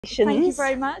Thank you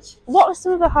very much. What were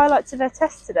some of the highlights of her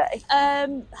test today?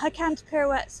 Her canter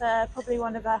pirouettes are probably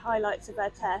one of her highlights of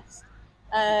her test,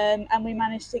 and we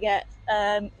managed to get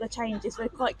the changes. We're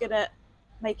quite good at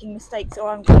making mistakes, or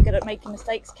I'm quite good at making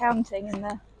mistakes counting in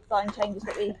the flying changes,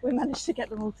 but we managed to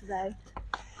get them all today.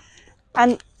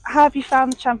 And how have you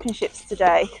found the championships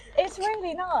today? It's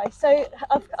really nice. So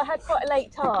I had quite a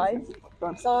late time,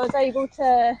 so I was able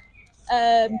to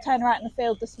turn around in the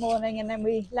field this morning, and then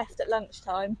we left at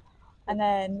lunchtime, and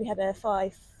then we had a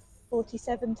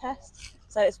 5:47 test.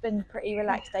 So it's been a pretty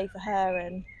relaxed day for her,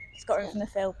 and just got her from the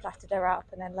field, platted her up,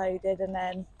 and then loaded, and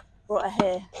then brought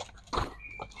her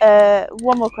here.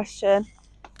 One more question.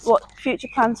 What future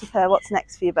plans with her? What's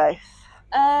next for you both?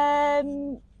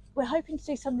 We're hoping to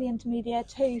do some of the intermediate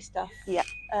 2 stuff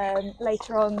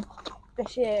later on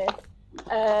this year,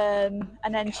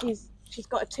 and then she's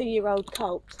got a 2-year-old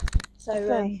colt, so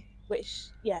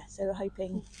so we're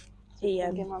hoping he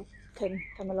can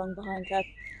come along behind her,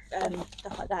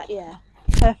 stuff like that. Yeah.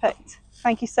 Perfect.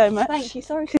 Thank you so much. Thank you.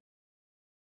 Sorry.